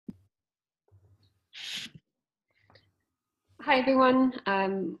Hi everyone,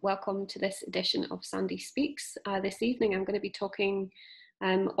 welcome to this edition of Sandy Speaks. This evening I'm going to be talking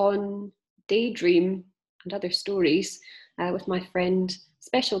on Daydream and other stories with my friend,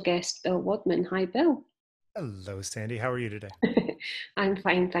 special guest Bill Wadman. Hi Bill. Hello, Sandy. How are you today? I'm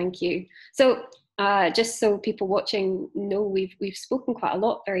fine, thank you. So just so people watching know, we've spoken quite a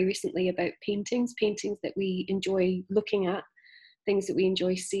lot very recently about paintings that we enjoy looking at, things that we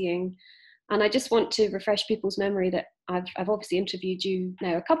enjoy seeing. And I just want to refresh people's memory that I've obviously interviewed you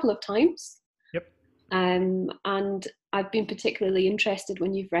now a couple of times. Yep. And I've been particularly interested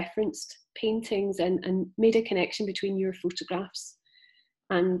when you've referenced paintings and made a connection between your photographs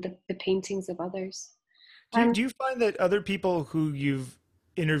and the paintings of others. Do you, Um, do you find that other people who you've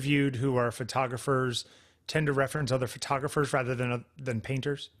interviewed who are photographers tend to reference other photographers rather than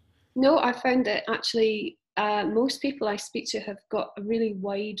painters? no, I found that actually most people I speak to have got a really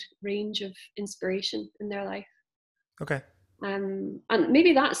wide range of inspiration in their life. Okay. And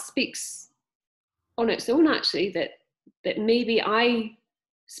maybe that speaks on its own actually that maybe I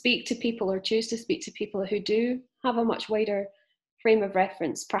speak to people or choose to speak to people who do have a much wider frame of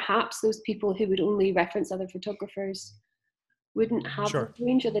reference. Perhaps those people who would only reference other photographers wouldn't have the Sure.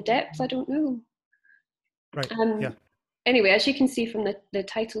 range or the depth. I don't know. Right. Yeah. Um, anyway, as you can see from the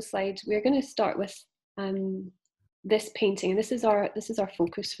title slide, we're going to start with um, this painting, and this is our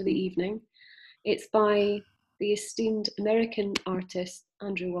focus for the evening. It's by the esteemed American artist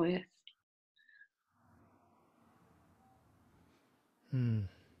Andrew Wyeth. Hmm.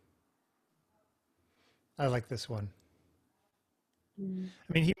 I like this one. Mm.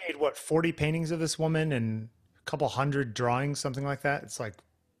 I mean, he made what, 40 paintings of this woman and a couple hundred drawings, something like that. It's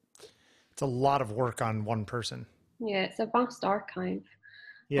a lot of work on one person. Yeah, it's a vast archive. Um,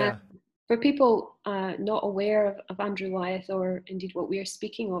 Yeah. for people not aware of Andrew Wyeth, or indeed what we are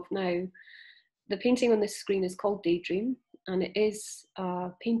speaking of now, the painting on this screen is called Daydream, and it is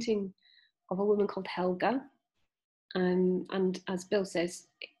a painting of a woman called Helga. And as Bill says,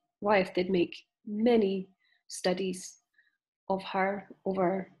 Wyeth did make many studies of her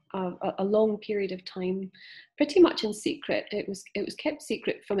over a long period of time, pretty much in secret. It was kept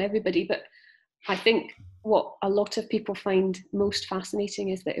secret from everybody, but I think what a lot of people find most fascinating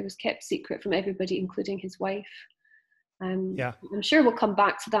is that it was kept secret from everybody, including his wife. Yeah. I'm sure we'll come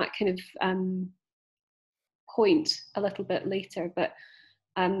back to that kind of point a little bit later, but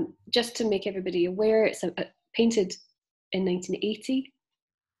just to make everybody aware, it's painted in 1980.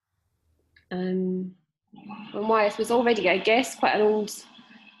 Um, and Wyeth was already, I guess, quite an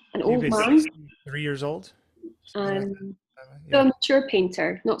He'd old be man. 63 years old, something like Um, that. so a Yeah. mature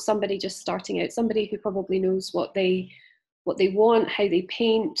painter, not somebody just starting out, somebody who probably knows what they want, how they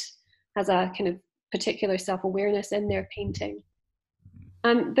paint, has a kind of particular self-awareness in their painting.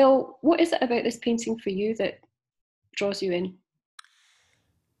 Bill, what is it about this painting for you that draws you in?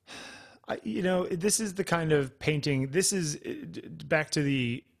 This is the kind of painting. This is back to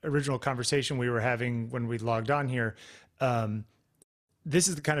the original conversation we were having when we logged on here. Um, this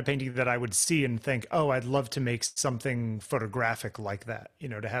is the kind of painting that I would see and think, oh, I'd love to make something photographic like that,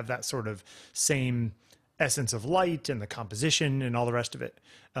 to have that sort of same essence of light and the composition and all the rest of it.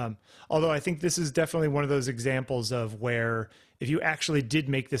 Although I think this is definitely one of those examples of where if you actually did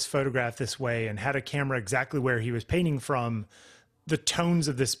make this photograph this way and had a camera exactly where he was painting from, the tones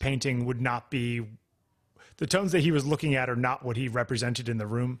of this painting would not be the tones that he was looking at are not what he represented in the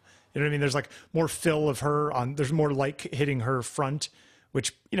room. You know what I mean? There's like more fill of her on, there's more light hitting her front,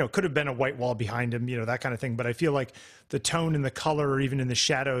 which, could have been a white wall behind him, that kind of thing. But I feel like the tone and the color, or even in the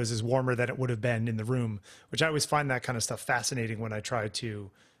shadows, is warmer than it would have been in the room, which I always find that kind of stuff fascinating when I try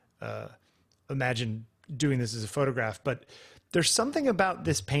to uh, imagine doing this as a photograph. But there's something about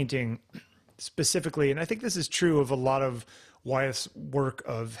this painting specifically, and I think this is true of a lot of Wyeth's work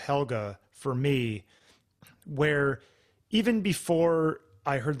of Helga for me, where even before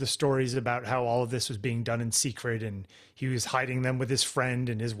I heard the stories about how all of this was being done in secret and he was hiding them with his friend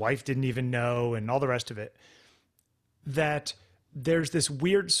and his wife didn't even know and all the rest of it, that there's this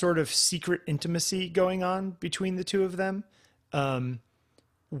weird sort of secret intimacy going on between the two of them,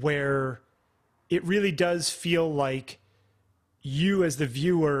 where it really does feel like you as the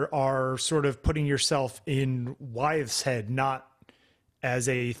viewer are sort of putting yourself in Wyeth's head, not as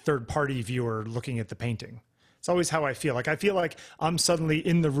a third party viewer looking at the painting. It's always how I feel. Like I feel like I'm suddenly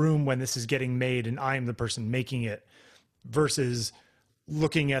in the room when this is getting made and I'm the person making it, versus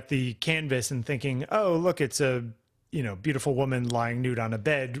looking at the canvas and thinking, oh, look, it's a, beautiful woman lying nude on a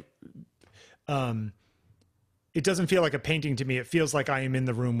bed. It doesn't feel like a painting to me. It feels like I am in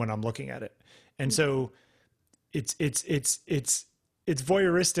the room when I'm looking at it. And so it's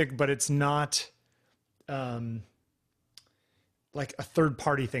voyeuristic, but it's not, like a third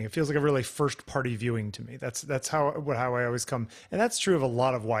party thing. It feels like a really first party viewing to me. That's how I always come. And that's true of a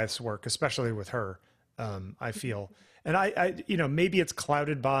lot of Wyeth's work, especially with her. I feel, and you know, maybe it's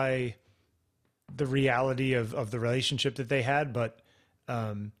clouded by the reality of the relationship that they had, but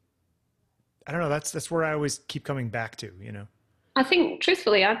I don't know. That's where I always keep coming back to, you know. I think,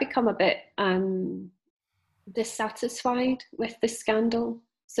 truthfully, I've become a bit dissatisfied with the scandal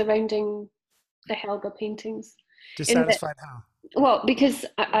surrounding the Helga paintings. In that, Dissatisfied how? well, because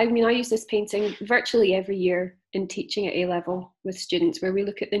I mean, I use this painting virtually every year in teaching at A level with students, where we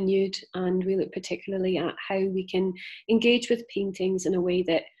look at the nude and we look particularly at how we can engage with paintings in a way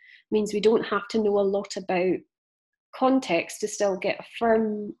that means we don't have to know a lot about context to still get a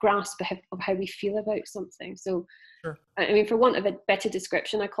firm grasp of how we feel about something. So, Sure. I mean, for want of a better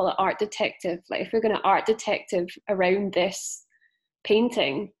description, I call it art detective. Like, if we're going to art detective around this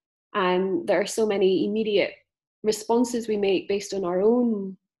painting, and there are so many immediate responses we make based on our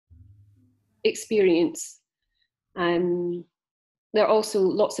own experience. There are also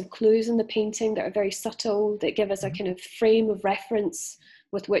lots of clues in the painting that are very subtle, that give us a kind of frame of reference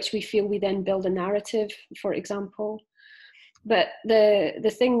with which we feel we then build a narrative, for example. But the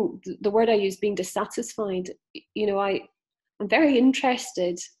word I use, being dissatisfied, you know, I'm very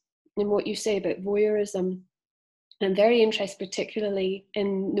interested in what you say about voyeurism. I'm very interested particularly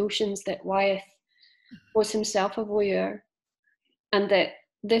in notions that Wyeth was himself a voyeur, and that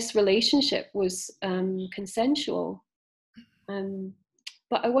this relationship was consensual.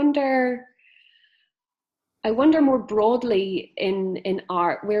 But I wonder more broadly in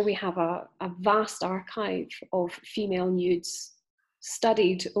art, where we have a vast archive of female nudes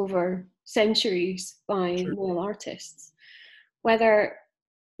studied over centuries by Sure. male artists, whether,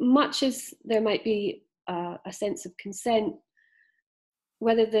 much as there might be a sense of consent,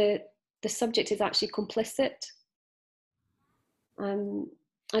 whether the subject is actually complicit.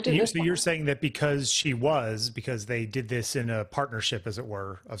 I don't know. So you're saying that because they did this in a partnership, as it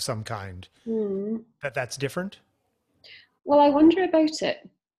were, of some kind, that's different? Well, I wonder about it.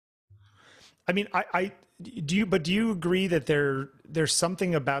 I mean, but do you agree that there's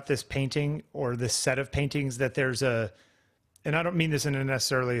something about this painting or this set of paintings that and I don't mean this in a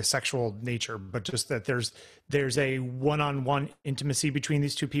necessarily a sexual nature, but just that there's a one-on-one intimacy between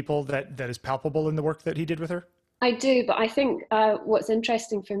these two people that is palpable in the work that he did with her? I do, but I think what's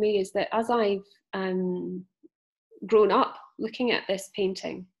interesting for me is that as I've grown up looking at this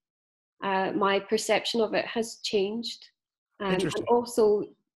painting, my perception of it has changed. And Interesting. also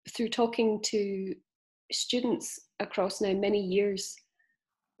through talking to students across now many years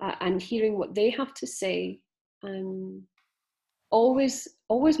and hearing what they have to say, always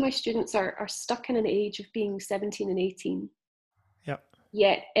my students are stuck in an age of being 17 and 18. Yeah.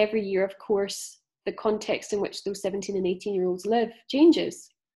 Yet every year, of course, the context in which those 17 and 18-year-olds live changes.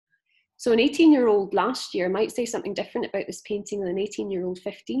 So an 18-year-old last year might say something different about this painting than an 18-year-old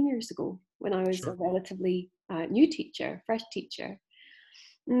 15 years ago, when I was Sure. a relatively new teacher, fresh teacher.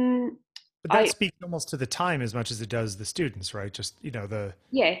 But that speaks almost to the time as much as it does the students, right? Just, you know,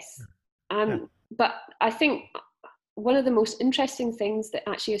 Yes. Yeah. But I think one of the most interesting things that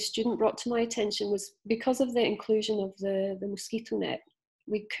actually a student brought to my attention was, because of the inclusion of the mosquito net,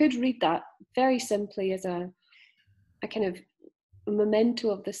 we could read that very simply as a kind of memento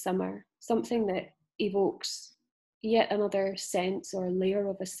of the summer, something that evokes yet another sense or layer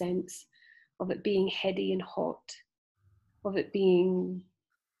of a sense of it being heady and hot, of it being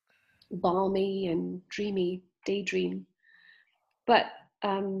balmy and dreamy, daydream. But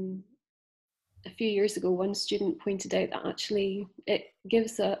a few years ago, one student pointed out that actually it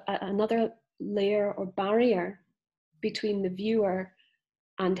gives another layer or barrier between the viewer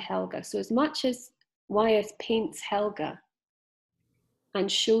and Helga. So as much as Wyeth paints Helga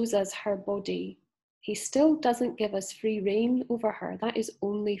and shows us her body, he still doesn't give us free rein over her. That is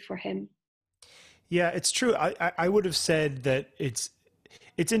only for him. Yeah, it's true. I would have said that it's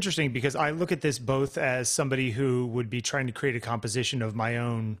interesting because I look at this both as somebody who would be trying to create a composition of my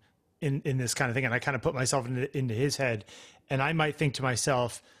own in this kind of thing. And I kind of put myself into his head, and I might think to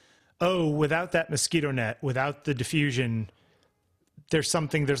myself, oh, without that mosquito net, without the diffusion, there's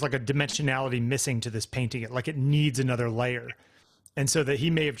like a dimensionality missing to this painting. Like it needs another layer. And so that he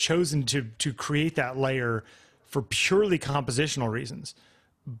may have chosen to create that layer for purely compositional reasons.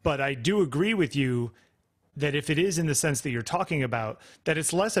 But I do agree with you that if it is in the sense that you're talking about, that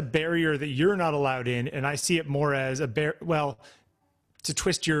it's less a barrier that you're not allowed in, and I see it more as to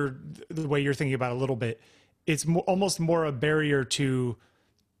twist the way you're thinking about it a little bit, it's almost more a barrier to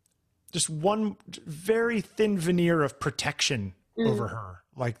just one very thin veneer of protection over her,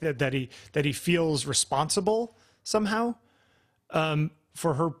 like that he feels responsible somehow.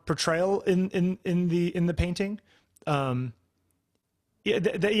 for her portrayal in the painting.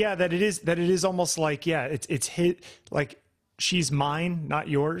 Yeah, that it is almost like, yeah, it's hit, like she's mine, not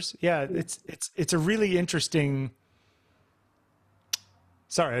yours. Yeah, it's a really interesting.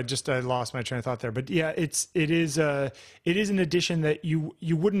 Sorry, I lost my train of thought there, but yeah, it is an addition that you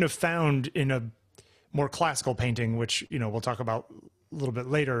wouldn't have found in a more classical painting, which, you know, we'll talk about a little bit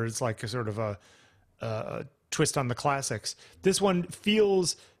later. It's like a sort of a twist on the classics. This one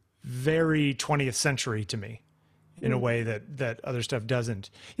feels very 20th century to me in a way that other stuff doesn't.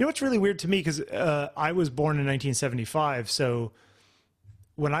 You know what's really weird to me, because I was born in 1975, so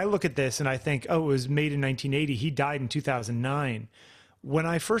when I look at this and I think, oh, it was made in 1980, he died in 2009. When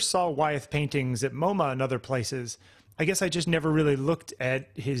I first saw Wyeth paintings at MoMA and other places, I guess I just never really looked at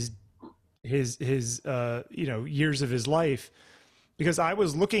his you know, years of his life, because I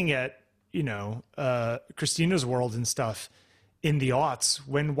was looking at, you know, Christina's World and stuff in the aughts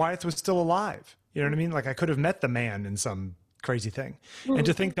when Wyeth was still alive. You know what I mean? Like, I could have met the man in some crazy thing. And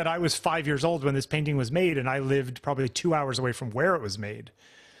to think that I was 5 years old when this painting was made, and I lived probably 2 hours away from where it was made.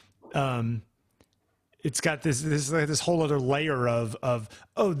 It's got this whole other layer of,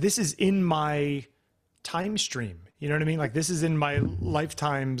 oh, this is in my time stream. You know what I mean? Like, this is in my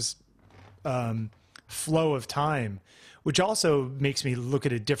lifetime's flow of time, which also makes me look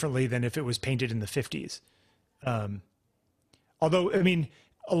at it differently than if it was painted in the 50s. Although, I mean,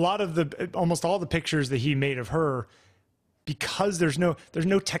 almost all the pictures that he made of her, because there's no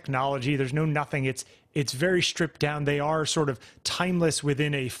technology, there's no nothing. It's very stripped down. They are sort of timeless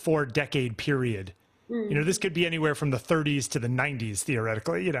within a 4-decade period. You know, this could be anywhere from the 30s to the 90s,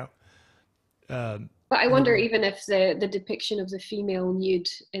 theoretically, you know. But I wonder even if the depiction of the female nude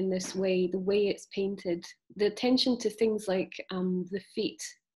in this way, the way it's painted, the attention to things like the feet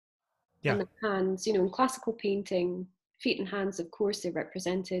and the hands, you know, in classical painting, feet and hands, of course, they're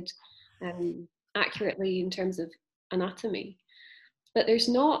represented accurately in terms of anatomy. But there's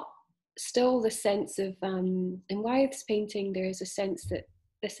not still the sense of, in Wyeth's painting, there is a sense that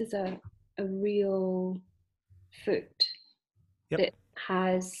this is a real foot that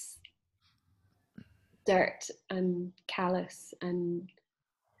has dirt and callus and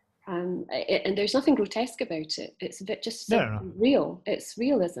there's nothing grotesque about it. It's a bit just real. It's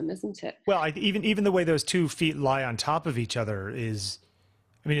realism, isn't it? Well, even the way those 2 feet lie on top of each other is,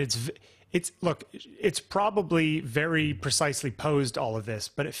 I mean, it's probably very precisely posed, all of this,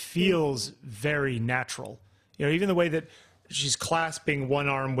 but it feels very natural. You know, even the way that she's clasping one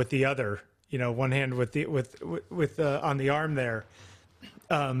arm with the other, you know, one hand with on the arm there.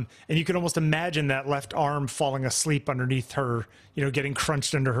 And you can almost imagine that left arm falling asleep underneath her, you know, getting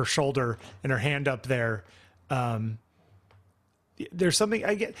crunched under her shoulder and her hand up there. There's something,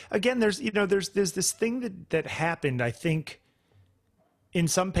 again, there's this thing that happened, I think, in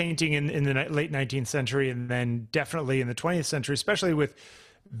some painting in the late 19th century, and then definitely in the 20th century, especially with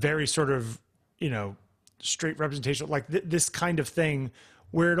very sort of, you know, straight representation, like this kind of thing,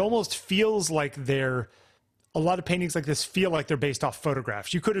 where it almost feels like a lot of paintings like this feel like they're based off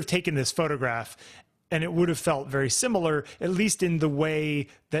photographs. You could have taken this photograph and it would have felt very similar, at least in the way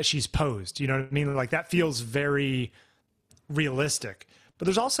that she's posed. You know what I mean? Like, that feels very realistic. But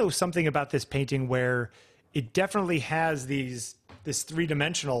there's also something about this painting where it definitely has this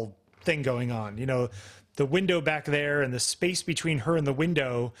 3-dimensional thing going on. You know, the window back there and the space between her and the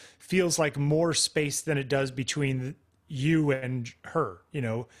window feels like more space than it does between you and her, you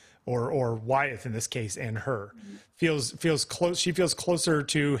know, or Wyeth in this case and her. Feels close. She feels closer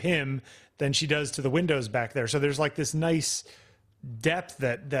to him than she does to the windows back there. So there's like this nice depth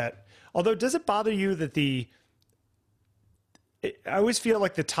that although, does it bother you that I always feel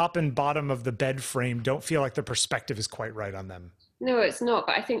like the top and bottom of the bed frame don't feel like the perspective is quite right on them? No, it's not.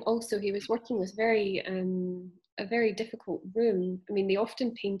 But I think also he was working with a very difficult room. I mean, they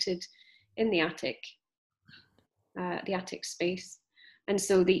often painted in the attic space. And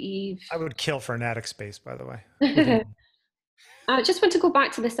so the eave... I would kill for an attic space, by the way. I just want to go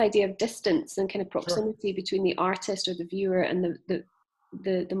back to this idea of distance and kind of proximity between the artist or the viewer and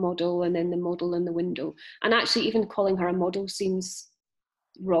the model, and then the model and the window. And actually, even calling her a model seems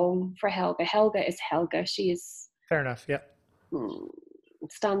wrong for Helga. Helga is Helga. She is... Fair enough, yeah.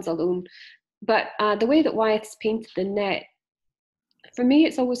 Stands alone. But the way that Wyeth's painted the net, for me,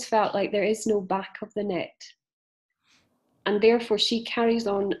 it's always felt like there is no back of the net. And therefore, she carries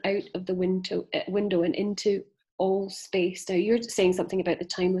on out of the window and into all space. Now, you're saying something about the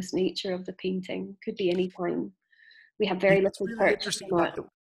timeless nature of the painting. Could be any time. We have very little really interesting about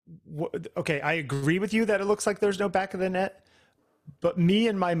okay, I agree with you that it looks like there's no back of the net. But me,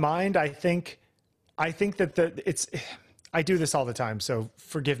 in my mind, I think that I do this all the time, so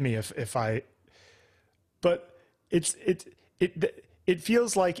forgive me if I, but it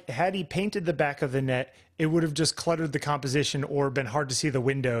feels like had he painted the back of the net, it would have just cluttered the composition or been hard to see the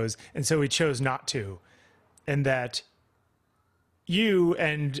windows. And so he chose not to. And that you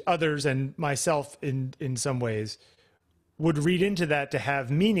and others and myself in some ways would read into that to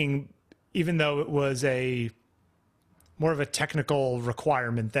have meaning, even though it was a more of a technical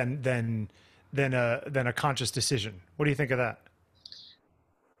requirement than a conscious decision. What do you think of that?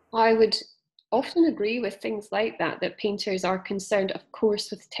 I would often agree with things like that, that painters are concerned, of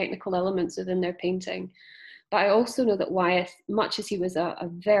course, with technical elements within their painting. But I also know that Wyeth, much as he was a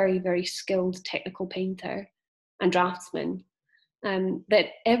very, very skilled technical painter and draftsman, that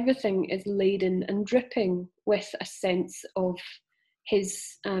everything is laden and dripping with a sense of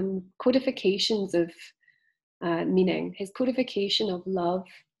his codifications of meaning, his codification of love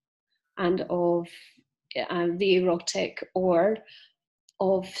and of the erotic, or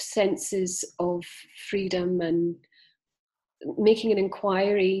of senses of freedom, and making an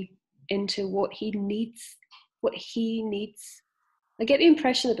inquiry into what he needs. I get the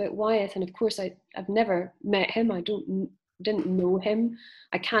impression about Wyeth, and of course I've never met him, didn't know him,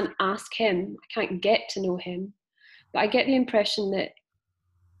 I can't ask him, I can't get to know him, but I get the impression that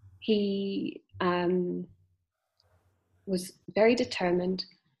he was very determined,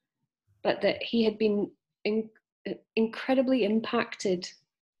 but that he had been incredibly impacted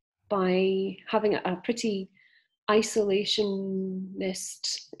by having a pretty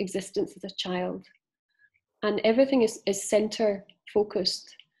isolationist existence as a child. And everything is center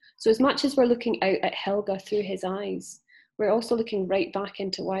focused. So as much as we're looking out at Helga through his eyes, we're also looking right back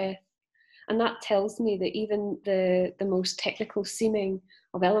into Wyeth. And that tells me that even the most technical seeming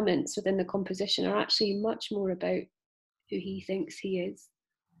of elements within the composition are actually much more about who he thinks he is.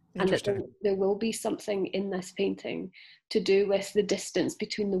 And that there will be something in this painting to do with the distance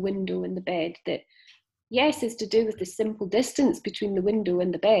between the window and the bed that, yes, is to do with the simple distance between the window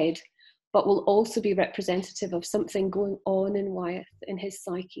and the bed, but will also be representative of something going on in Wyeth, in his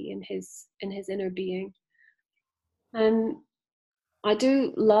psyche, in his inner being. And I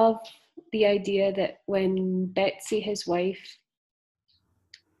do love the idea that when Betsy, his wife,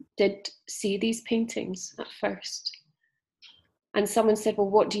 did see these paintings at first, and someone said, well,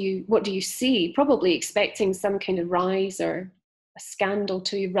 what do you see? Probably expecting some kind of rise or a scandal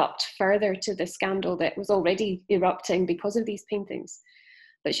to erupt further to the scandal that was already erupting because of these paintings.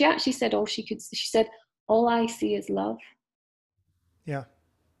 But she actually said she said, all I see is love. Yeah.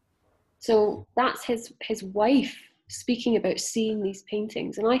 So that's his wife speaking about seeing these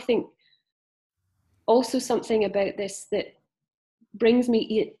paintings. And I think also something about this that brings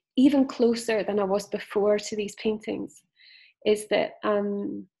me even closer than I was before to these paintings is that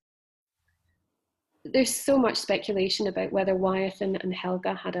there's so much speculation about whether Wyeth and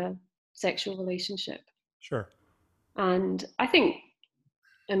Helga had a sexual relationship. Sure. And I think,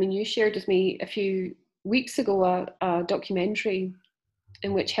 you shared with me a few weeks ago a documentary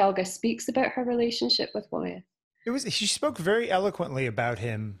in which Helga speaks about her relationship with Wyeth. She spoke very eloquently about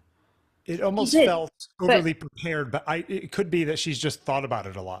him. It almost felt overly prepared, but it could be that she's just thought about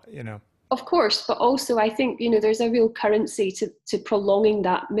it a lot, Of course, but also I think, there's a real currency to prolonging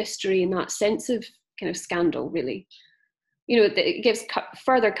that mystery and that sense of kind of scandal, really. It gives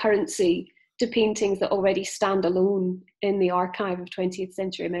further currency to paintings that already stand alone in the archive of 20th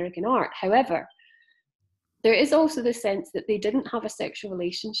century American art. However, there is also the sense that they didn't have a sexual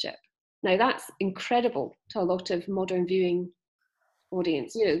relationship. Now, that's incredible to a lot of modern viewing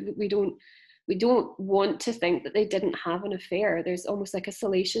audience. We don't want to think that they didn't have an affair. There's almost like a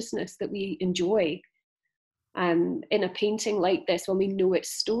salaciousness that we enjoy in a painting like this when we know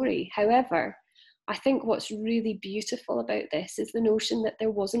its story. However, I think what's really beautiful about this is the notion that there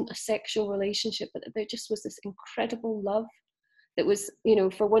wasn't a sexual relationship, but that there just was this incredible love that was,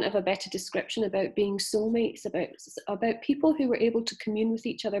 for want of a better description, about being soulmates, about people who were able to commune with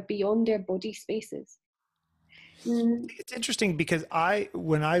each other beyond their body spaces. It's interesting because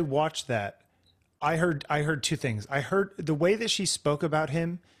when I watched that, I heard two things. I heard the way that she spoke about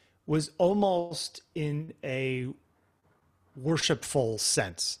him was almost in a worshipful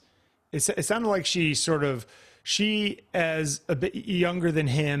sense. It sounded like she as a bit younger than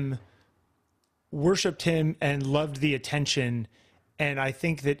him, worshipped him and loved the attention. And I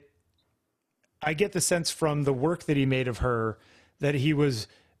think that I get the sense from the work that he made of her that he was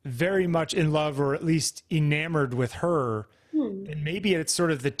very much in love, or at least enamored with her. And maybe it's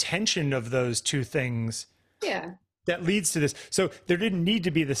sort of the tension of those two things that leads to this. So there didn't need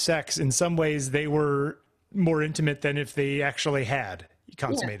to be the sex. In some ways, they were more intimate than if they actually had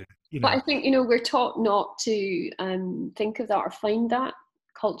consummated. you But know. I think, we're taught not to think of that or find that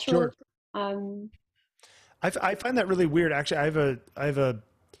culturally. Sure. Um, I find that really weird. Actually, I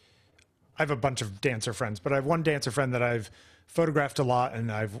have a bunch of dancer friends, but I have one dancer friend that I've photographed a lot,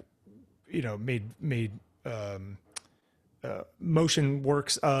 and I've, made motion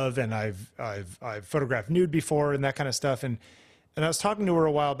works of, and I've photographed nude before and that kind of stuff. And I was talking to her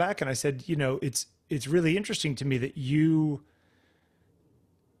a while back, and I said, it's really interesting to me that you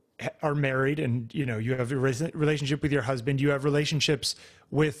are married, and you have a relationship with your husband. You have relationships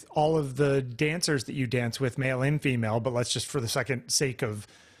with all of the dancers that you dance with, male and female. But let's just, for the sake of,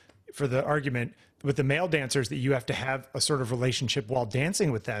 for the argument, with the male dancers, that you have to have a sort of relationship while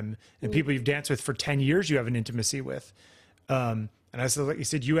dancing with them, and people you've danced with for 10 years, you have an intimacy with. And I said, like you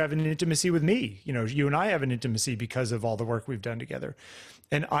said, you have an intimacy with me. You and I have an intimacy because of all the work we've done together.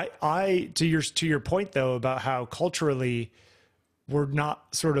 And I to your point though, about how culturally we're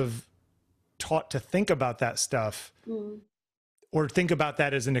not sort of taught to think about that stuff, or think about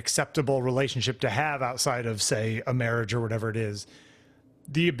that as an acceptable relationship to have outside of, say, a marriage or whatever it is.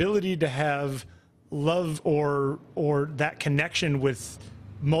 The ability to have love or that connection with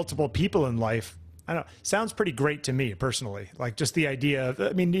multiple people in life, I don't know, sounds pretty great to me personally. Like, just the idea of,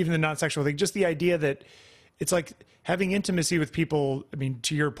 even the non-sexual thing, just the idea that it's like having intimacy with people.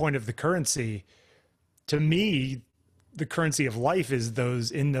 To your point of the currency, to me, the currency of life is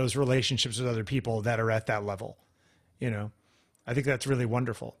in those relationships with other people that are at that level. I think that's really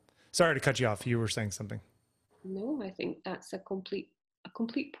wonderful. Sorry to cut you off. You were saying something. no, I think that's a complete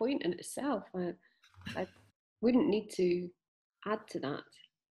point in itself. I wouldn't need to add to that.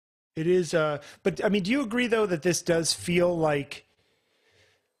 It is, but do you agree though that this does feel like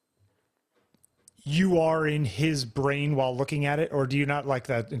you are in his brain while looking at it, or do you not like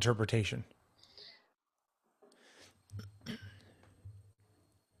that interpretation?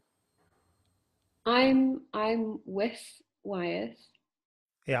 I'm with Wyeth,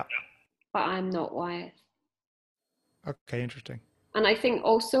 Yeah. but I'm not Wyeth. Okay. Interesting. And I think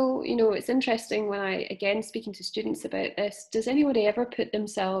also, it's interesting when I, again, speaking to students about this, does anybody ever put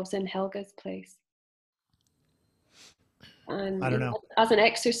themselves in Helga's place? And I don't know. as an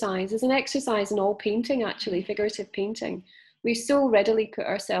exercise in all painting, actually, figurative painting, we so readily put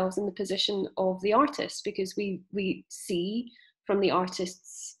ourselves in the position of the artist because we see from the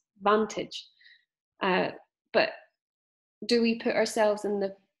artist's vantage. But do we put ourselves in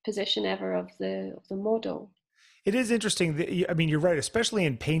the position ever of the model? It is interesting that, you're right, especially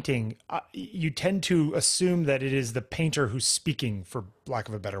in painting, you tend to assume that it is the painter who's speaking, for lack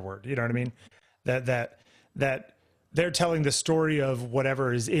of a better word. You know what I mean? That they're telling the story of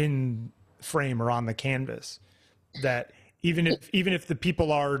whatever is in frame or on the canvas. That even if the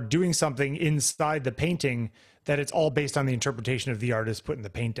people are doing something inside the painting, that it's all based on the interpretation of the artist putting the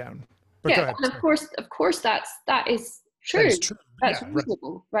paint down. But yeah, go ahead. and of course that is true. That is true. That's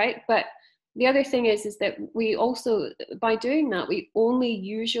reasonable, right? But the other thing is that we also, by doing that, we only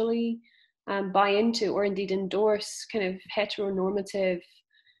usually buy into or indeed endorse kind of heteronormative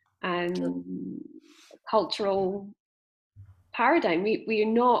cultural paradigm. We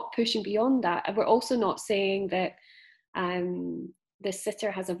are not pushing beyond that, and we're also not saying that the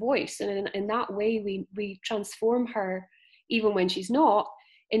sitter has a voice, and in that way we transform her, even when she's not,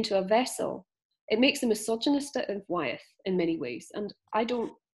 into a vessel. It makes a misogynist of Wyeth in many ways, and I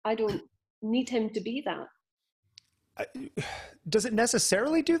don't need him to be that. Does it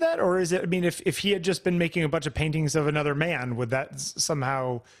necessarily do that, or is it? If he had just been making a bunch of paintings of another man, would that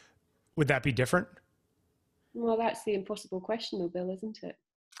be different? Well, that's the impossible question, though, Bill, isn't it?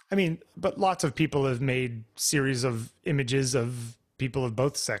 But lots of people have made series of images of people of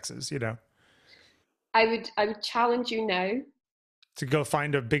both sexes. I would challenge you now to go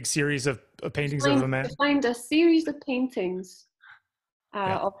find a big series of paintings of a man. To find a series of paintings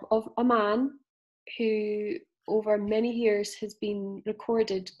of a man who, over many years, has been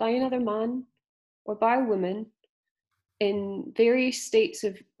recorded by another man or by a woman in various states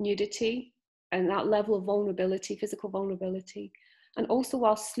of nudity and that level of vulnerability, physical vulnerability, and also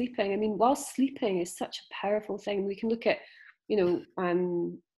while sleeping. While sleeping is such a powerful thing. We can look at,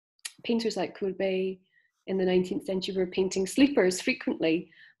 painters like Courbet in the 19th century were painting sleepers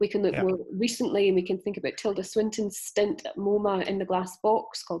frequently. We can look more recently, and we can think about Tilda Swinton's stint at MoMA in the glass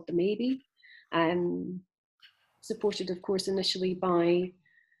box called The Maybe, supported, of course, initially by,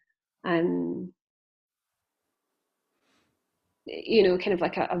 kind of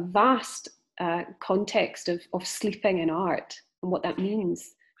like a vast context of sleeping in art and what that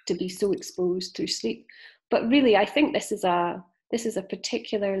means to be so exposed through sleep. But really, I think this is a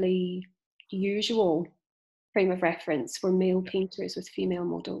particularly usual frame of reference for male painters with female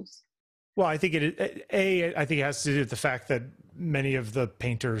models? Well, I think I think it has to do with the fact that many of the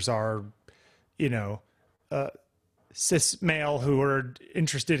painters are, you know, cis male who are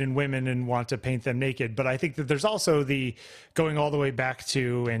interested in women and want to paint them naked. But I think that there's also the going all the way back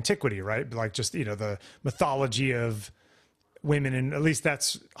to antiquity, right? Like just, you know, the mythology of women, and at least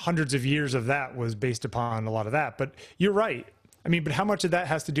that's hundreds of years of that was based upon a lot of that. But you're right. I mean, but how much of that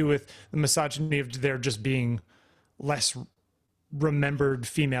has to do with the misogyny of there just being less remembered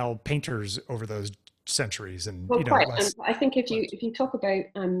female painters over those centuries? And, Well, you know, quite. less. And I think if you talk about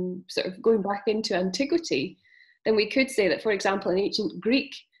sort of going back into antiquity, then we could say that, for example, in ancient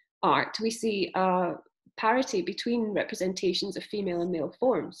Greek art, we see parity between representations of female and male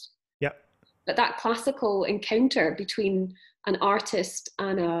forms. Yeah. But that classical encounter between an artist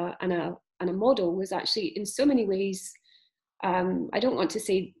and a model was actually, in so many ways, I don't want to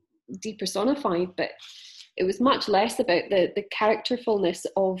say depersonified, but it was much less about the characterfulness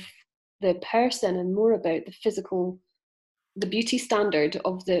of the person and more about the physical, the beauty standard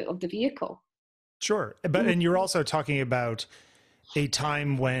of the vehicle. Sure. But, and you're also talking about a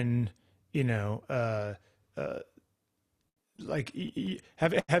time when, you know, like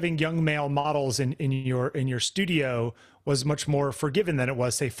having young male models in your studio was much more forgiven than it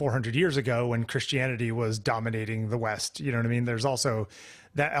was, say, 400 years ago when Christianity was dominating the West. You know what I mean? There's also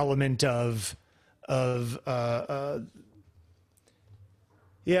that element of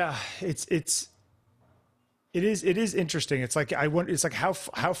yeah, it is interesting. It's like, I wonder, it's like how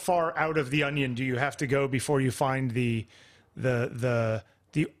far out of the onion do you have to go before you find the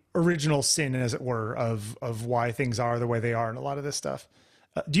original sin, as it were, of why things are the way they are and a lot of this stuff.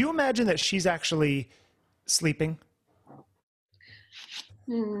 Do you imagine that she's actually sleeping?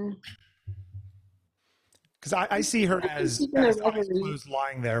 Because I see her as eyes closed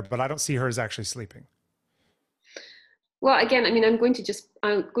lying there, but I don't see her as actually sleeping. Well, again, I mean, I'm going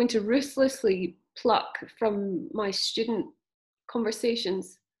to ruthlessly pluck from my student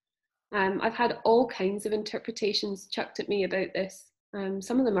conversations. I've had all kinds of interpretations chucked at me about this.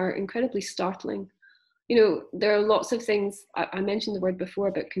 Some of them are incredibly startling. You know, there are lots of things. I mentioned the word before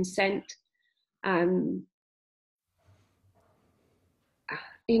about consent.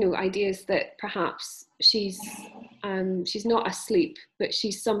 You know, ideas that perhaps she's not asleep, but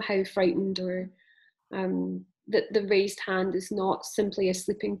she's somehow frightened, or that the raised hand is not simply a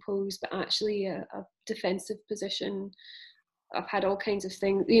sleeping pose, but actually a defensive position. I've had all kinds of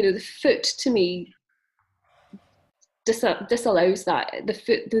things. You know, the foot to me disallows that. The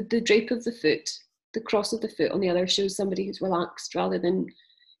foot, the drape of the foot, the cross of the foot on the other shows somebody who's relaxed rather than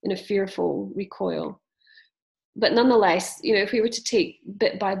in a fearful recoil. But nonetheless, you know, if we were to take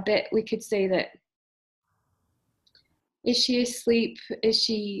bit by bit, we could say that, is she asleep? Is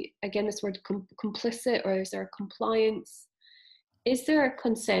she, again, this word complicit, or is there a compliance? Is there a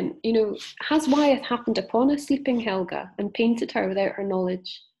consent? You know, has Wyeth happened upon a sleeping Helga and painted her without her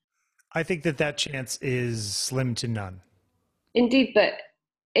knowledge? I think that chance is slim to none. Indeed, but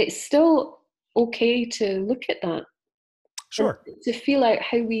it's still okay to look at that. Sure. To feel out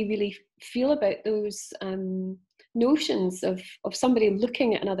how we really feel about those notions of somebody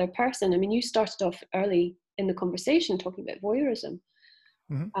looking at another person. I mean, you started off early in the conversation talking about voyeurism.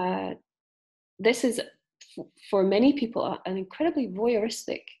 Mm-hmm. This is, for many people, an incredibly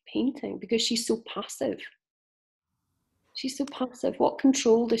voyeuristic painting because she's so passive. She's so passive. What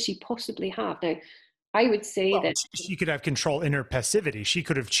control does she possibly have? Now, I would say that she could have control in her passivity. She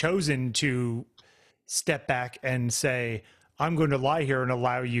could have chosen to step back and say, I'm going to lie here and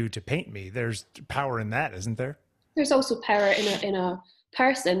allow you to paint me. There's power in that, isn't there? There's also power in a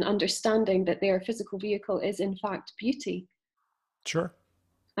person understanding that their physical vehicle is in fact beauty. Sure.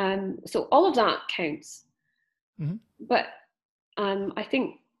 So all of that counts. Mm-hmm. But I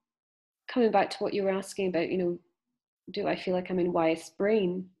think, coming back to what you were asking about, you know, do I feel like I'm in Wyeth's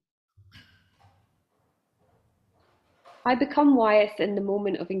brain? I become Wyeth in the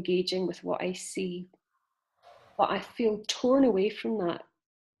moment of engaging with what I see. But I feel torn away from that,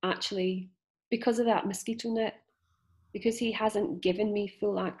 actually, because of that mosquito net, because he hasn't given me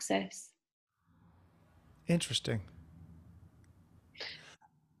full access. Interesting.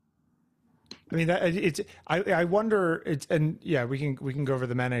 I mean, I wonder. And yeah, we can go over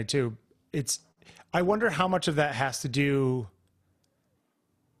the Manet too. I wonder how much of that has to do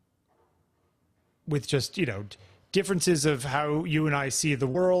with just, you know, differences of how you and I see the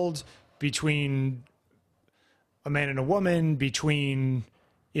world, between a man and a woman, between,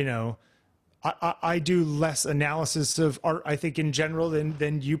 you know, I do less analysis of art, I think, in general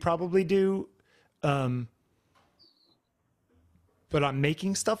than you probably do. But I'm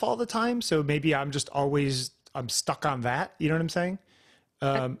making stuff all the time. So maybe I'm just always I'm stuck on that. You know what I'm saying?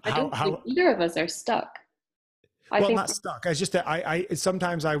 I don't think either of us are stuck. I Well, think not stuck. It's just that I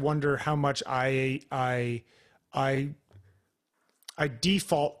sometimes I wonder how much I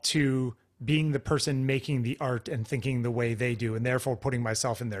default to being the person making the art and thinking the way they do, and therefore putting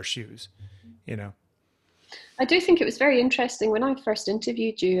myself in their shoes, you know? I do think it was very interesting when I first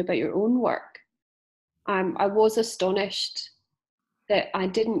interviewed you about your own work. I was astonished that I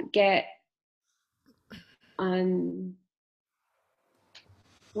didn't get, when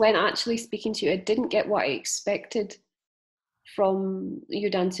actually speaking to you, I didn't get what I expected from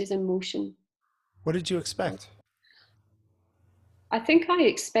your dances in motion. What did you expect? I think I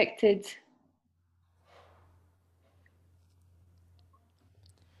expected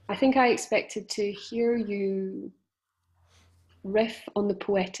to hear you riff on the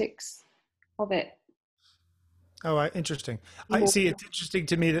poetics of it. Oh, interesting. I More. see. It's interesting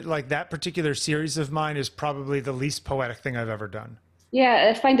to me that like that particular series of mine is probably the least poetic thing I've ever done.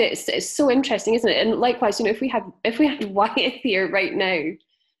 Yeah, I find it's so interesting, isn't it? And likewise, you know, if we had Wyeth here right now,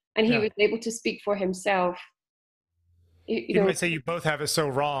 and he Yeah. was able to speak for himself, you You know, might say you both have it so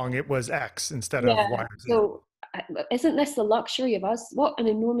wrong. It was X instead of yeah. Y or Z. So, isn't this the luxury of us? What an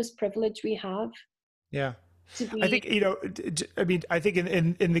enormous privilege we have Yeah. to I be. think, you know, I mean, I think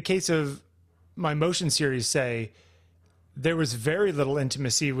in the case of my motion series, say, there was very little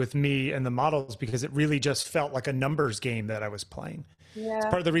intimacy with me and the models because it really just felt like a numbers game that I was playing. It's Yeah.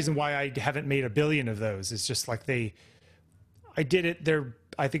 part of the reason why I haven't made a billion of those. It's just like I did it.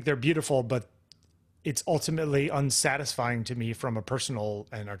 I think they're beautiful, but it's ultimately unsatisfying to me from a personal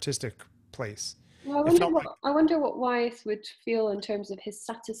and artistic place. Well, It felt like I wonder what Wyeth would feel in terms of his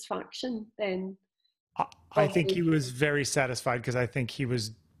satisfaction then. I Of think he was very satisfied because I think he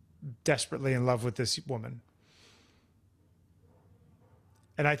was desperately in love with this woman.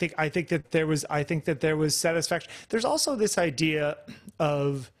 And I think that there was satisfaction. There's also this idea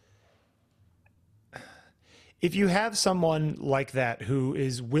of if you have someone like that who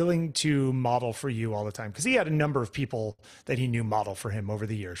is willing to model for you all the time, because he had a number of people that he knew model for him over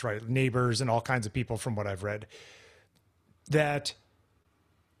the years, right? Neighbors and all kinds of people from what I've read, that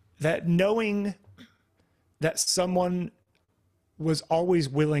knowing that someone was always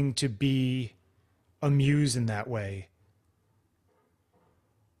willing to be a muse in that way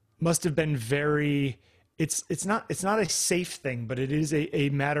must have been very, it's not a safe thing, but it is a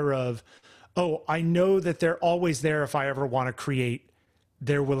matter of, oh, I know that they're always there if I ever want to create,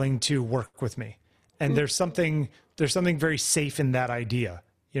 they're willing to work with me. And there's something very safe in that idea.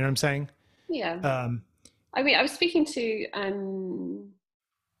 You know what I'm saying? Yeah. I mean, I was speaking to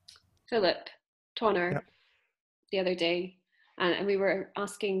Philip Tonner Yeah. the other day, and we were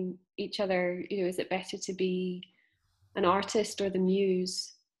asking each other, you know, is it better to be an artist or the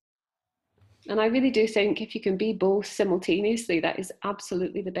muse? And I really do think if you can be both simultaneously, that is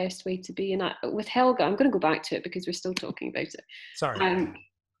absolutely the best way to be. And with Helga, I'm going to go back to it because we're still talking about it. Sorry.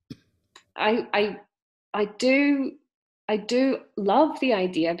 I do love the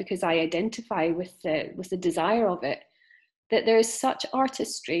idea, because I identify with the desire of it, that there is such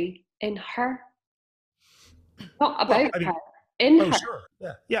artistry in her, not about her, in her. Sure.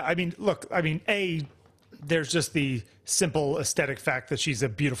 Yeah. Yeah. I mean, look, I mean, there's just the simple aesthetic fact that she's a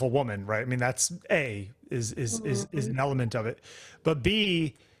beautiful woman, right? I mean, that's is an element of it. But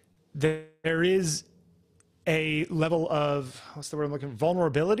B, there is a level of, what's the word I'm looking for?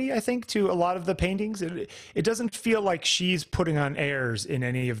 Vulnerability, I think, to a lot of the paintings. It doesn't feel like she's putting on airs in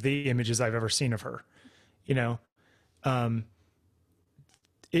any of the images I've ever seen of her. You know,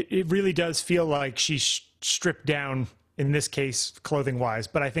 it really does feel like she's stripped down, in this case, clothing wise.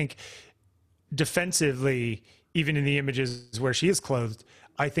 But I think defensively, even in the images where she is clothed,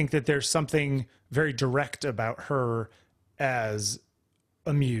 I think that there's something very direct about her as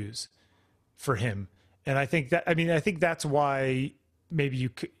a muse for him. And I think that's why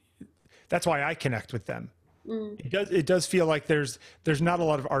that's why I connect with them. It does feel like there's not a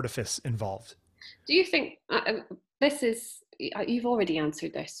lot of artifice involved. Do you think this is, you've already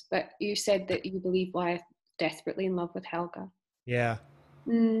answered this, but you said that you believe Wyeth desperately in love with Helga. Yeah.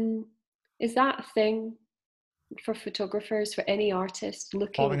 Is that a thing for photographers, for any artist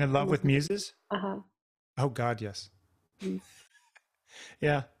looking? Falling in love with muses? Uh-huh. Oh God, yes.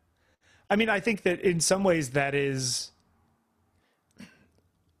 Yeah. I mean, I think that in some ways that is,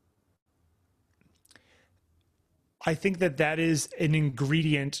 I think that is an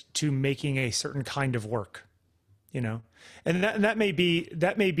ingredient to making a certain kind of work, you know, and that may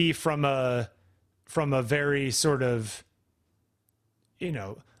be from a very sort of, you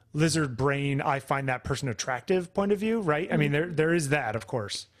know, lizard brain, I find that person attractive point of view, right? I mean, there is that, of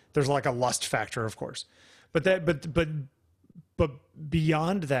course. There's like a lust factor, of course. but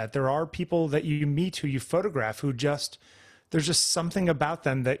beyond that, there are people that you meet who you photograph who just, there's just something about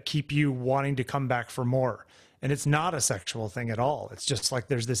them that keep you wanting to come back for more. And it's not a sexual thing at all. It's just like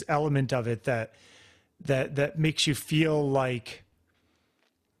there's this element of it that makes you feel like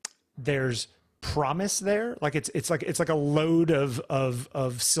there's promise there. Like it's like a load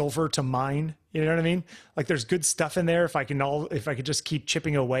of silver to mine. You know what I mean? Like there's good stuff in there if I could just keep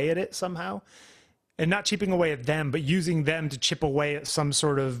chipping away at it somehow. And not chipping away at them, but using them to chip away at some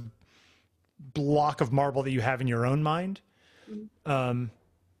sort of block of marble that you have in your own mind. And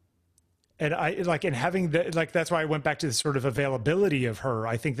I like, and having the, like, that's why I went back to the sort of availability of her.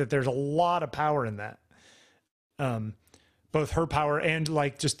 I think that there's a lot of power in that. Both her power and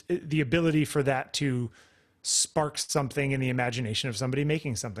like just the ability for that to spark something in the imagination of somebody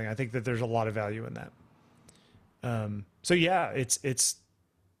making something. I think that there's a lot of value in that. So yeah, it's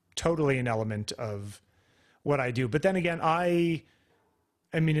totally an element of what I do. But then again, I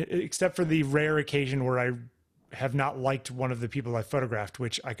mean, except for the rare occasion where I have not liked one of the people I photographed,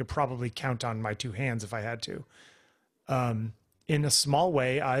 which I could probably count on my two hands if I had to. In a small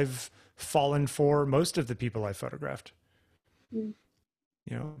way, I've fallen for most of the people I photographed. You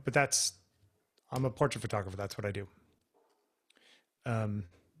know, but I'm a portrait photographer. That's what I do.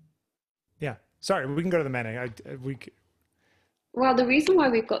 Yeah. Sorry, we can go to the Manet. Well, the reason why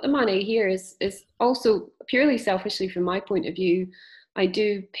we've got the Manet here is also purely selfishly from my point of view. I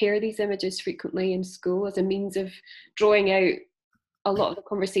do pair these images frequently in school as a means of drawing out a lot of the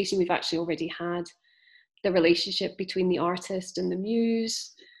conversation we've actually already had, the relationship between the artist and the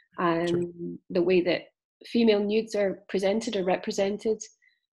muse, and sure, the way that female nudes are presented or represented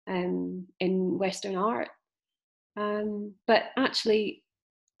in Western art. But actually,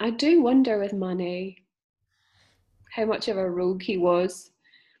 I do wonder with Manet how much of a rogue he was.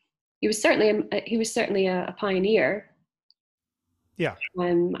 He was certainly a pioneer. Yeah.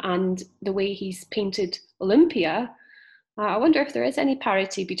 And the way he's painted Olympia, I wonder if there is any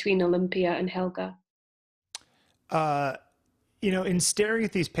parity between Olympia and Helga. You know, in staring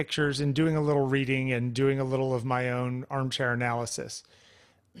at these pictures and doing a little reading and doing a little of my own armchair analysis,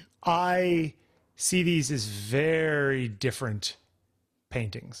 I see these as very different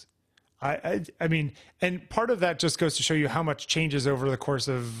paintings. I mean, and part of that just goes to show you how much changes over the course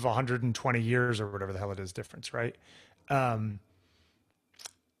of 120 years or whatever the hell it is difference, right? I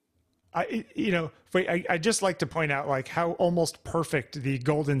just like to point out like how almost perfect the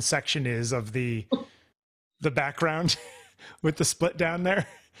golden section is of the background with the split down there.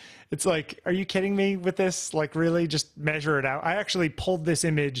 It's like, are you kidding me with this? Like really just measure it out. I actually pulled this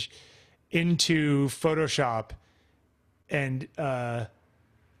image into Photoshop and,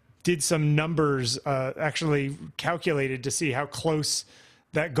 did some numbers, actually calculated to see how close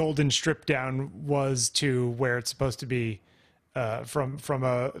that golden strip down was to where it's supposed to be from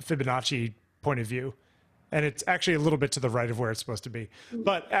a Fibonacci point of view. And it's actually a little bit to the right of where it's supposed to be.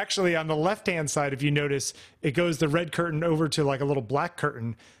 But actually on the left-hand side, if you notice, it goes the red curtain over to like a little black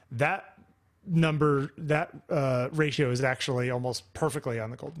curtain. That number, that ratio is actually almost perfectly on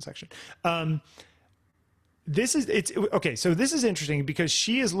the golden section. Okay, so this is interesting because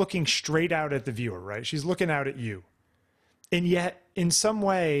she is looking straight out at the viewer, right? She's looking out at you. And yet, in some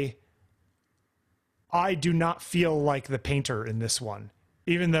way, I do not feel like the painter in this one,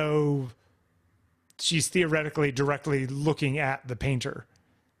 even though she's theoretically directly looking at the painter.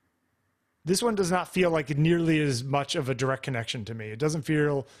 This one does not feel like nearly as much of a direct connection to me. It doesn't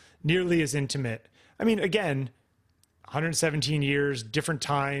feel nearly as intimate. I mean, again, 117 years, different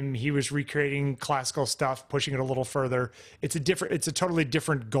time. He was recreating classical stuff, pushing it a little further. It's a totally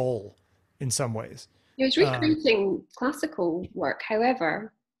different goal in some ways. He was recreating classical work.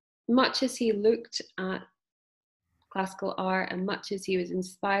 However, much as he looked at classical art and much as he was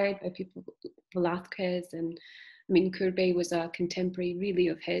inspired by people, Velázquez, and I mean, Courbet was a contemporary really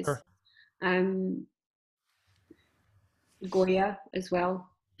of his. Sure. Goya as well.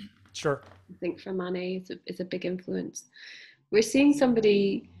 Sure. I think for Manet is a big influence. We're seeing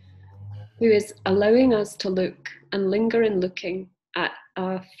somebody who is allowing us to look and linger in looking at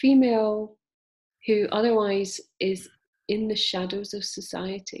a female who otherwise is in the shadows of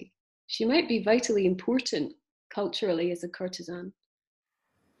society. She might be vitally important culturally as a courtesan,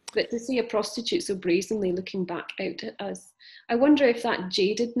 but to see a prostitute so brazenly looking back out at us, I wonder if that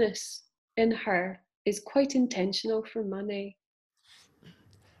jadedness in her is quite intentional for Manet.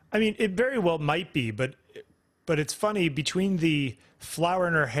 I mean, it very well might be, but it's funny, between the flower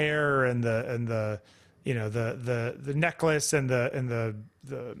in her hair and the you know, the necklace and the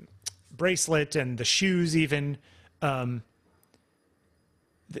bracelet and the shoes even,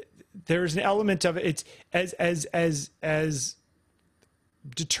 there's an element of it. It's as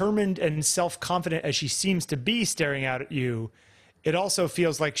determined and self-confident as she seems to be staring out at you, it also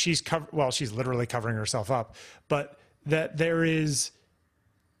feels like she's she's literally covering herself up, but that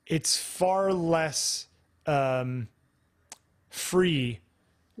it's far less free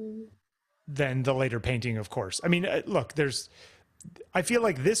than the later painting, of course. I mean, look, I feel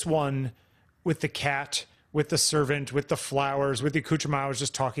like this one with the cat, with the servant, with the flowers, with the accoutrement I was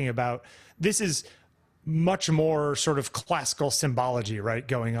just talking about, this is much more sort of classical symbology, right,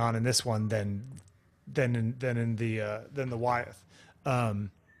 going on in this one than in the Wyeth. To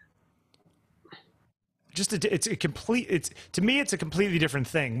me it's a completely different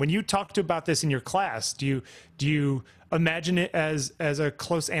thing. When you talked about this in your class, do you imagine it as a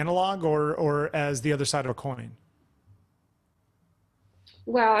close analog or as the other side of a coin?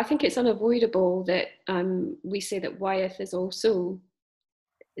 Well, I think it's unavoidable that we say that Wyeth is also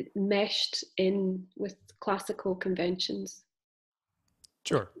meshed in with classical conventions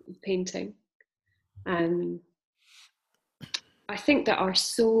Sure. of painting. I think there are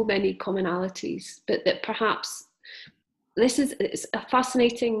so many commonalities, but that perhaps it's a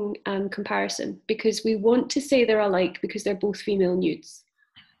fascinating comparison, because we want to say they're alike because they're both female nudes.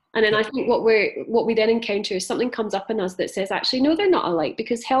 And then I think what we then encounter is something comes up in us that says, actually, no, they're not alike,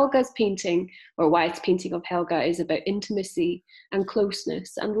 because Helga's painting, or Wyeth's painting of Helga, is about intimacy and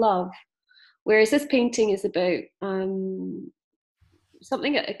closeness and love, whereas this painting is about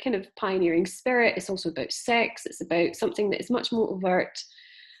something, a kind of pioneering spirit. It's also about sex. It's about something that is much more overt,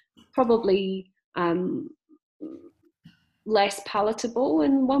 probably less palatable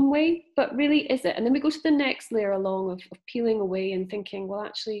in one way, but really is it? And then we go to the next layer along of peeling away and thinking, well,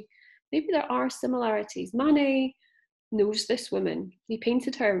 actually, maybe there are similarities. Manet knows this woman. He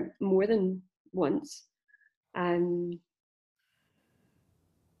painted her more than once.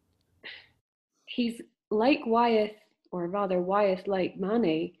 He's like Wyeth, or rather Wyeth like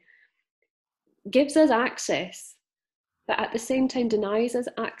Manet, gives us access, but at the same time denies us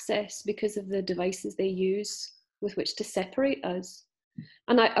access because of the devices they use with which to separate us.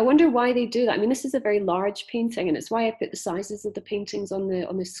 And I wonder why they do that. I mean, this is a very large painting, and it's why I put the sizes of the paintings on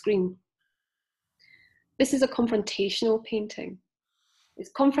the screen. This is a confrontational painting.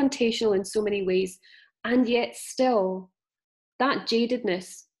 It's confrontational in so many ways, and yet still, that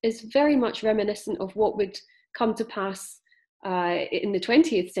jadedness is very much reminiscent of what would come to pass in the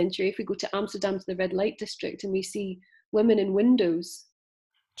 20th century if we go to Amsterdam, to the red light district, and we see women in windows.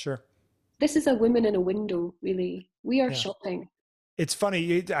 Sure. This is a woman in a window, really. We are shopping. It's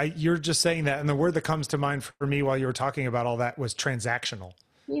funny, you're just saying that, and the word that comes to mind for me while you were talking about all that was transactional.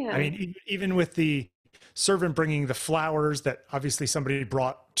 Yeah. I mean, even with the servant bringing the flowers that obviously somebody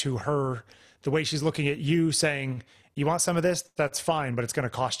brought to her, the way she's looking at you saying, you want some of this? That's fine, but it's going to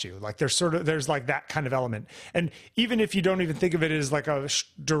cost you. Like there's like that kind of element. And even if you don't even think of it as like a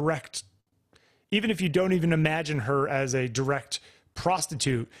direct, even if you don't even imagine her as a direct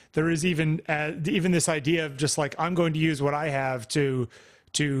prostitute, there is even this idea of just like, I'm going to use what I have to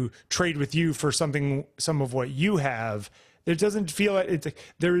trade with you for some of what you have. It doesn't feel like it's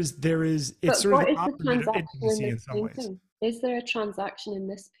it's sort of the opposite of intimacy in some ways. Is there a transaction in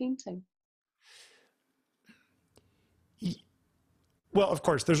this painting? Well, of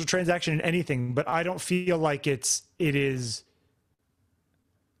course, there's a transaction in anything, but I don't feel like it's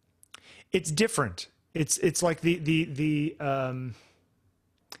different. It's like the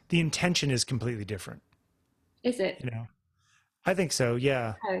intention is completely different. Is it? You know, I think so.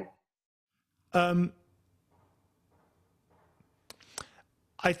 Yeah. How?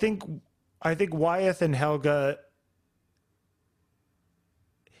 I think Wyeth and Helga.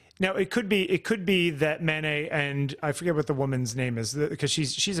 Now it could be that Manet, and I forget what the woman's name is, because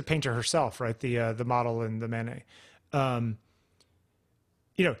she's a painter herself, right? The model in the Manet.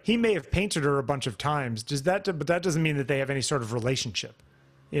 You know, he may have painted her a bunch of times. But that doesn't mean that they have any sort of relationship,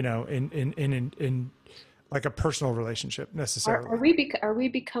 you know, in like a personal relationship necessarily. Are we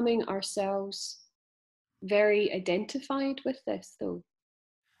becoming ourselves very identified with this though?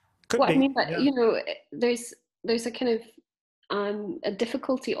 Could be. I mean, but Yeah. you know, there's a kind of a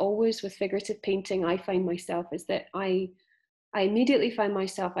difficulty always with figurative painting. I find myself is that I immediately find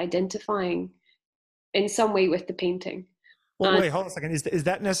myself identifying in some way with the painting. Well, wait, hold on a second. Is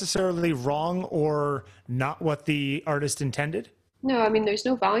that necessarily wrong or not what the artist intended? No, I mean, there's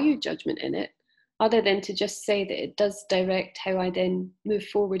no value judgment in it, other than to just say that it does direct how I then move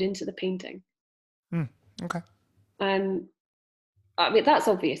forward into the painting. Okay. I mean, that's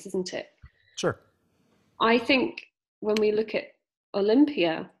obvious, isn't it? Sure. I think when we look at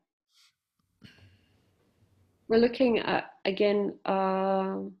Olympia, we're looking at, again,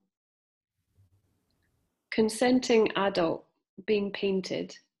 consenting adult being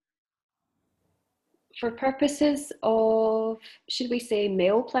painted for purposes of, should we say,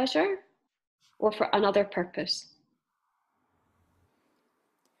 male pleasure, or for another purpose?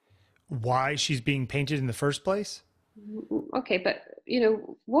 Why she's being painted in the first place? Okay, but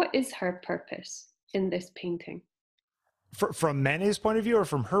what is her purpose in this painting? From Manet's point of view or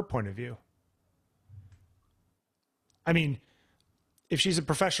from her point of view? I mean, if she's a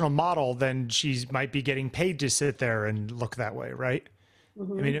professional model, then she might be getting paid to sit there and look that way, right?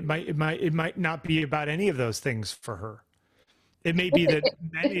 Mm-hmm. I mean, it might not be about any of those things for her. It may be that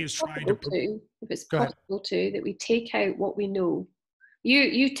Manet is trying to. If it's possible to, that we take out what we know.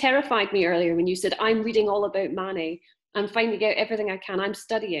 You terrified me earlier when you said, I'm reading all about Manet. I'm finding out everything I can. I'm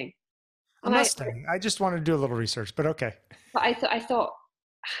studying. I'm not studying. I just want to do a little research, but okay. But I thought,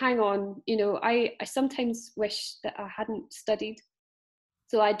 hang on, I sometimes wish that I hadn't studied,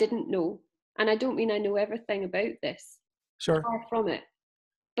 so I didn't know. And I don't mean I know everything about this. Sure. Far from it.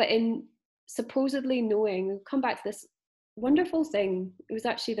 But in supposedly knowing, we'll come back to this wonderful thing. It was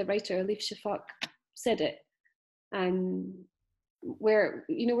actually the writer, Elif Shafak, said it. Where,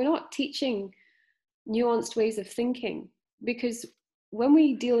 we're not teaching nuanced ways of thinking, because when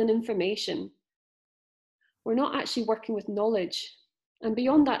we deal in information, we're not actually working with knowledge. And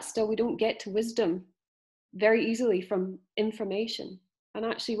beyond that, still, we don't get to wisdom very easily from information. And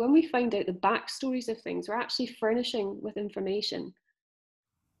actually, when we find out the backstories of things, we're actually furnishing with information.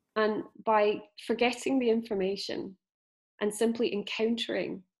 And by forgetting the information and simply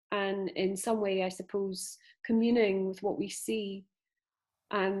encountering and in some way, I suppose, communing with what we see,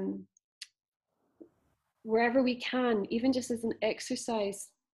 wherever we can, even just as an exercise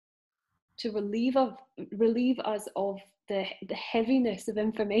to relieve us of the heaviness of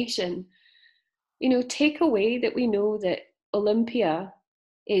information. Take away that we know that Olympia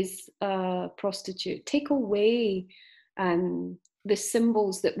is a prostitute. Take away the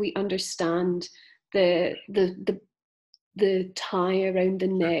symbols that we understand, the tie around the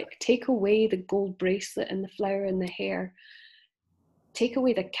neck. Take away the gold bracelet and the flower in the hair. Take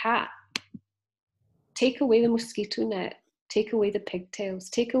away the cat. Take away the mosquito net. Take away the pigtails.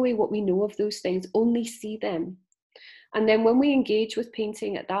 Take away what we know of those things. Only see them. And then when we engage with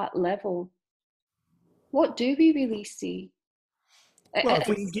painting at that level, what do we really see? Well,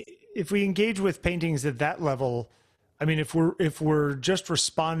 if we engage with paintings at that level, I mean, if we're just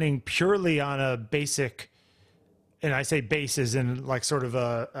responding purely on a basic, and I say bases in like sort of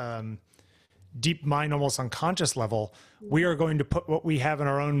a deep mind, almost unconscious level, we are going to put what we have in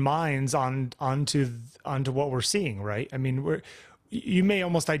our own minds onto what we're seeing, right? I mean, you may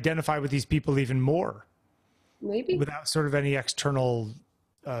almost identify with these people even more, maybe, without sort of any external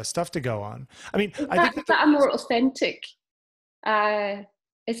stuff to go on. I mean, I think that a more authentic.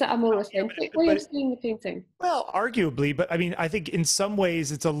 Is that a more authentic way of seeing the painting? Well, arguably, but I mean, I think in some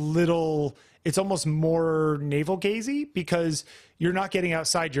ways it's almost more navel-gazy, because you're not getting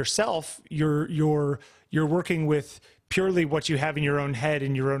outside yourself. You're working with purely what you have in your own head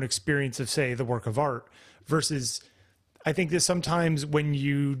and your own experience of, say, the work of art, versus I think that sometimes when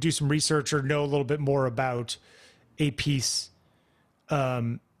you do some research or know a little bit more about a piece,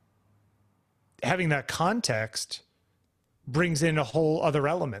 having that context brings in a whole other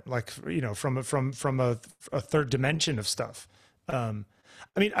element, like, from a third dimension of stuff. I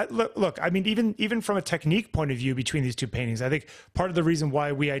mean, look, I mean, even from a technique point of view between these two paintings, I think part of the reason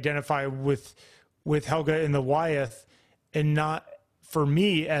why we identify with Helga in the Wyeth and not, for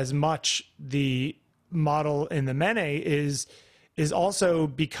me, as much the model in the Manet is also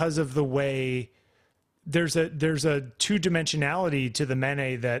because of the way there's a two-dimensionality to the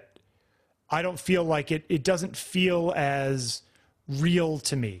Manet that I don't feel like it doesn't feel as real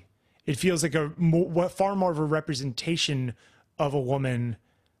to me. It feels like far more of a representation of a woman.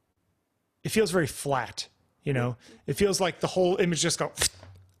 It feels very flat, It feels like the whole image just got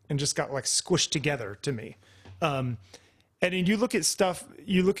like squished together to me. And then you look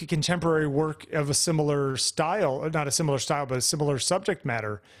at contemporary work of a similar style, not a similar style, but a similar subject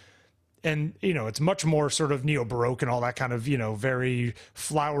matter. And, it's much more sort of neo-Baroque and all that kind of, very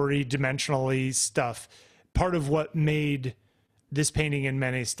flowery, dimensionally stuff. Part of what made this painting and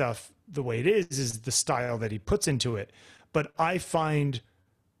Manet stuff the way it is the style that he puts into it. But I find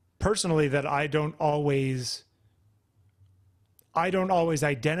personally that I don't always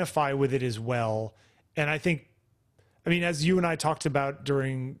identify with it as well. And I think, I mean, as you and I talked about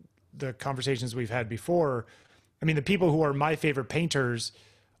during the conversations we've had before, I mean, the people who are my favorite painters,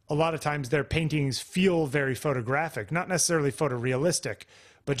 a lot of times their paintings feel very photographic, not necessarily photorealistic,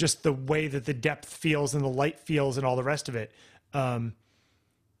 but just the way that the depth feels and the light feels and all the rest of it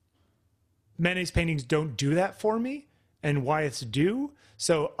Manet's paintings don't do that for me, and Wyeth's do.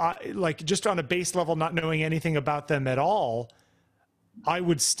 So I, like, just on a base level, not knowing anything about them at all, I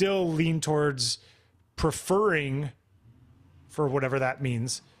would still lean towards preferring, for whatever that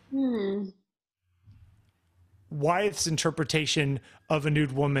means, Wyeth's interpretation of a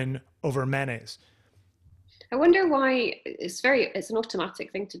nude woman over Manet's. I wonder why. It's an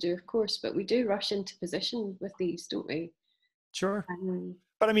automatic thing to do, of course, but we do rush into position with these, don't we? Sure.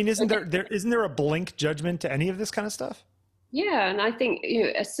 But I mean, isn't there a blink judgment to any of this kind of stuff? Yeah, and I think, you know,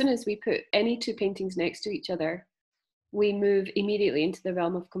 as soon as we put any two paintings next to each other, we move immediately into the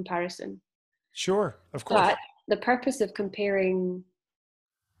realm of comparison. Sure, of course. But the purpose of comparing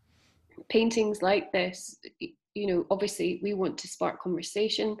paintings like this, you know, obviously we want to spark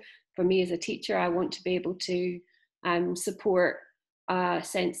conversation. For me as a teacher, I want to be able to support a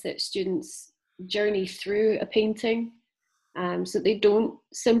sense that students journey through a painting, so they don't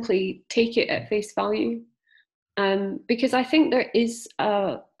simply take it at face value. Because I think there is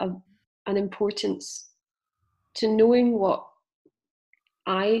an importance to knowing what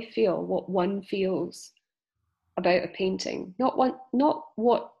I feel, what one feels about a painting, not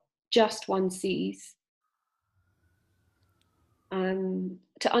what just one sees.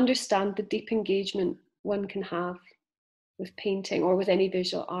 To understand the deep engagement one can have with painting or with any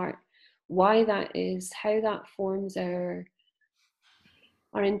visual art, why that is, how that forms our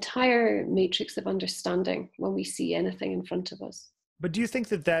entire matrix of understanding when we see anything in front of us. But do you think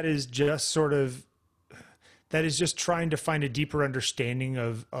that is just trying to find a deeper understanding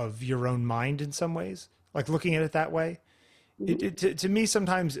of your own mind in some ways, like looking at it that way? Mm-hmm. To me,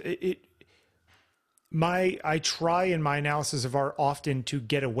 sometimes I try in my analysis of art often to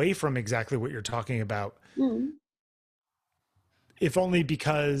get away from exactly what you're talking about. Mm-hmm. If only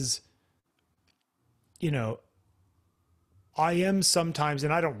because, you know, I am sometimes,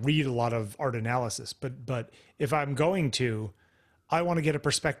 and I don't read a lot of art analysis, but if I'm going to, I want to get a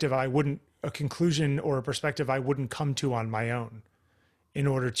conclusion or a perspective I wouldn't come to on my own in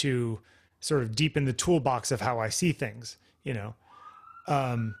order to sort of deepen the toolbox of how I see things, you know?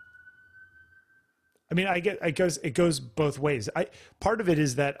 I mean, it goes both ways. Part of it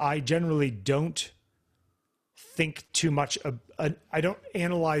is that I generally don't think too much. I don't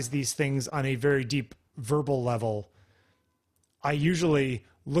analyze these things on a very deep verbal level. I usually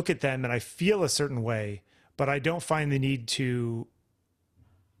look at them and I feel a certain way, but I don't find the need to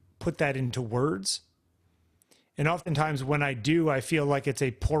put that into words. And oftentimes when I do, I feel like it's a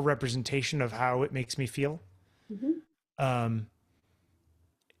poor representation of how it makes me feel. Mm-hmm.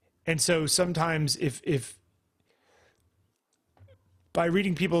 And so sometimes if by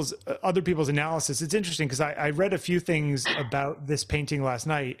reading other people's analysis, it's interesting because I read a few things about this painting last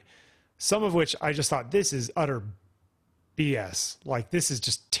night, some of which I just thought, this is utter BS. Like, this is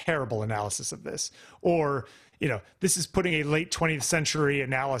just terrible analysis of this. Or, you know, this is putting a late 20th century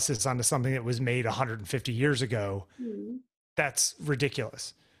analysis onto something that was made 150 years ago. Mm-hmm. That's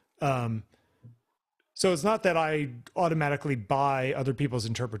ridiculous. So it's not that I automatically buy other people's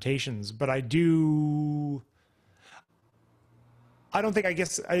interpretations, but I don't think,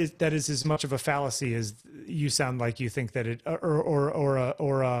 that is as much of a fallacy as you sound like you think that it,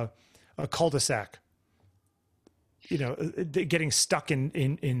 or a cul-de-sac, you know, getting stuck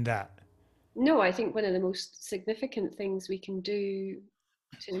in that. No, I think one of the most significant things we can do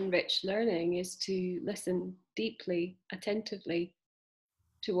to enrich learning is to listen deeply, attentively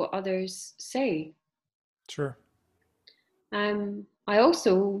to what others say. Sure. I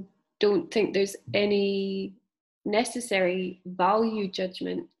also don't think there's any necessary value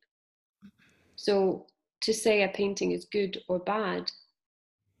judgment. So to say a painting is good or bad,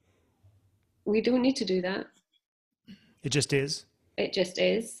 we don't need to do that. It just is. It just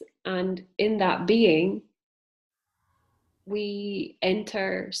is. And in that being, we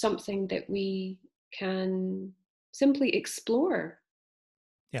enter something that we can simply explore.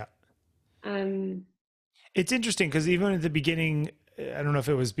 Yeah. It's interesting because even at the beginning, I don't know if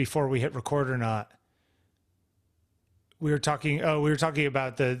it was before we hit record or not, we were talking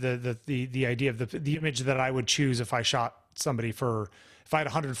about the idea of the image that I would choose if I shot somebody if I had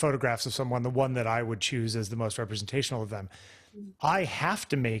 100 photographs of someone, the one that I would choose as the most representational of them. I have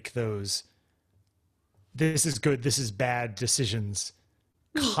to make those, this is good, this is bad decisions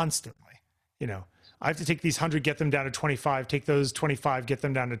constantly. You know, I have to take these 100, get them down to 25, take those 25, get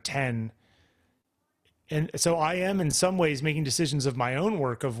them down to 10. And so I am in some ways making decisions of my own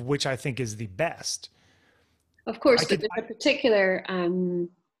work of which I think is the best. Of course, but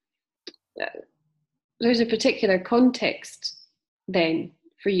there's a particular context then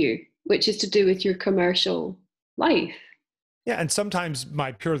for you, which is to do with your commercial life. Yeah, and sometimes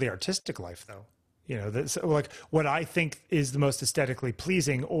my purely artistic life, though, you know, that's like what I think is the most aesthetically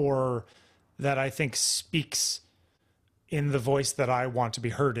pleasing, or that I think speaks in the voice that I want to be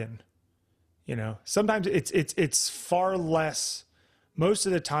heard in. You know, sometimes it's far less. Most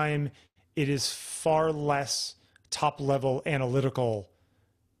of the time, it is far less top level analytical,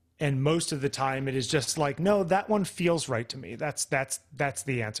 and most of the time, it is just like, no, that one feels right to me. That's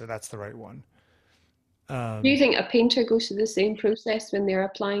the answer. That's the right one. Do you think a painter goes through the same process when they're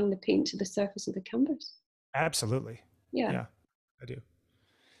applying the paint to the surface of the canvas? Absolutely. Yeah. Yeah, I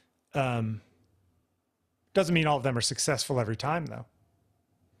do. Doesn't mean all of them are successful every time, though.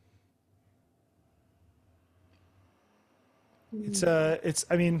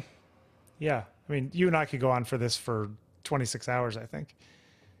 I mean, yeah. I mean, you and I could go on for this for 26 hours, I think,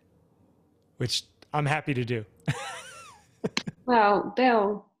 which I'm happy to do. Well,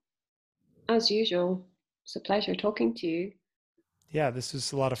 Bill, as usual, it's a pleasure talking to you. Yeah, this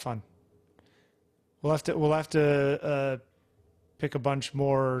was a lot of fun. We'll have to pick a bunch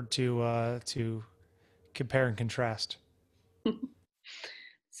more to compare and contrast.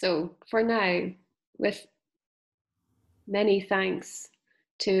 So for now, with many thanks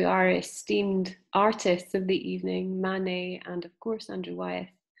to our esteemed artists of the evening, Manet and of course Andrew Wyeth.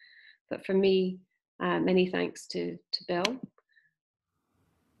 But for me, many thanks to Bill.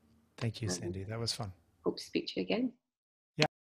 Thank you, And Sandy. That was fun. hope to speak to you again.